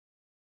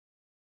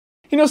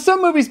You know,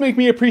 some movies make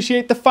me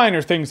appreciate the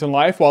finer things in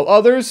life, while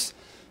others,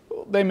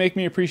 well, they make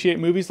me appreciate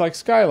movies like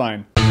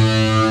Skyline.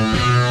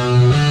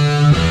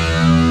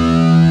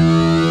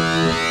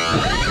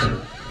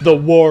 The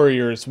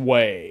Warrior's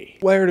Way.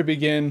 Where to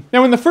begin?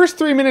 Now, in the first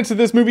 3 minutes of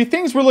this movie,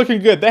 things were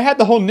looking good. They had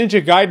the whole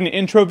Ninja Gaiden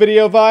intro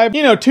video vibe.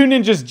 You know, two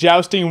ninjas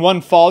jousting,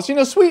 one falls. You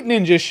know, sweet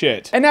ninja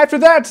shit. And after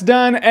that's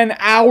done, an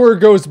hour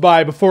goes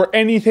by before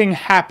anything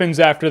happens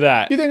after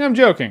that. You think I'm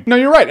joking? No,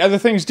 you're right. Other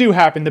things do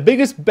happen. The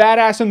biggest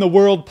badass in the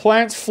world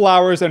plants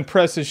flowers and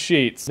presses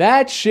sheets.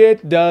 That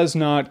shit does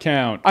not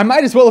count. I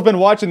might as well have been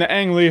watching the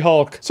Ang Lee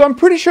Hulk. So I'm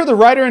pretty sure the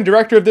writer and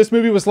director of this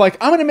movie was like,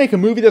 I'm gonna make a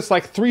movie that's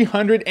like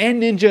 300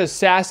 and ninja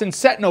assassin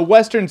set in a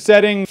Western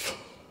setting.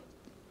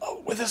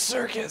 With a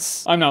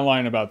circus. I'm not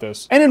lying about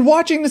this. And in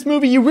watching this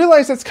movie, you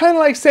realize that's kind of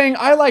like saying,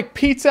 I like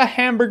pizza,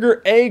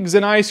 hamburger, eggs,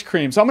 and ice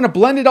cream, so I'm gonna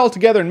blend it all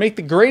together and make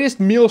the greatest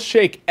meal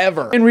shake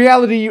ever. In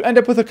reality, you end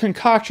up with a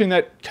concoction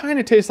that kind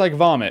of tastes like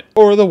vomit.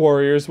 Or The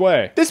Warrior's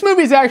Way. This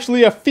movie is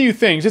actually a few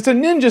things. It's a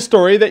ninja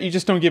story that you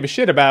just don't give a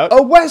shit about,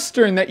 a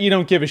western that you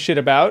don't give a shit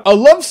about, a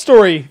love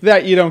story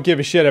that you don't give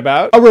a shit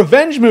about, a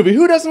revenge movie,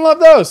 who doesn't love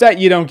those, that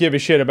you don't give a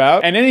shit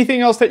about, and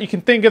anything else that you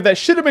can think of that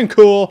should have been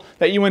cool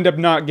that you end up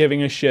not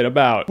giving a shit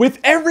about. With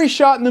every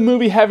shot in the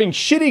movie having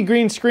shitty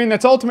green screen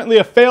that's ultimately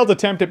a failed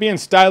attempt at being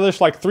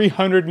stylish like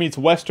 300 meets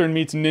Western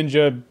meets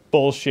ninja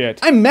bullshit.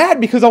 I'm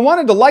mad because I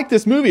wanted to like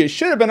this movie. It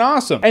should have been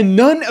awesome. And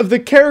none of the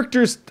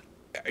characters...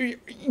 You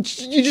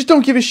just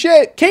don't give a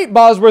shit. Kate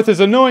Bosworth is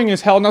annoying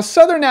as hell. Now,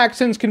 Southern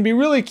accents can be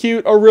really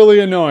cute or really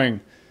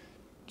annoying.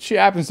 She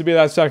happens to be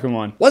that second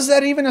one. Was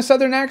that even a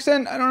Southern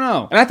accent? I don't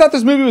know. And I thought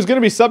this movie was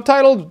gonna be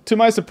subtitled. To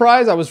my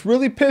surprise, I was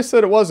really pissed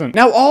that it wasn't.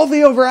 Now, all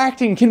the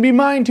overacting can be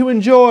mine to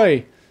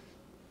enjoy.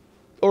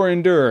 Or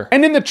endure.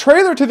 And in the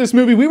trailer to this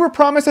movie, we were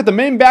promised that the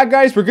main bad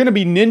guys were gonna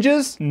be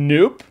ninjas.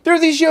 Nope. They're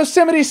these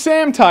Yosemite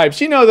Sam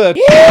types. You know, the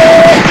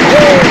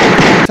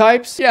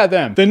types? Yeah,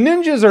 them. The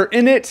ninjas are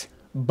in it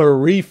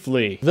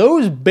briefly.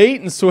 Those bait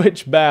and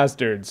switch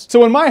bastards.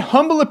 So in my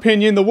humble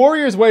opinion, The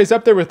Warrior's Way is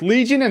up there with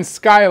Legion and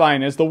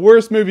Skyline as the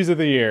worst movies of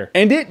the year.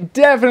 And it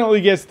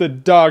definitely gets the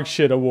dog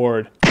shit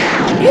award.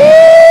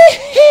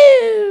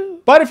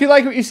 But if you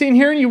like what you've seen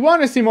here and you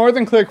want to see more,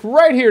 then click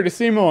right here to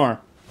see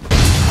more.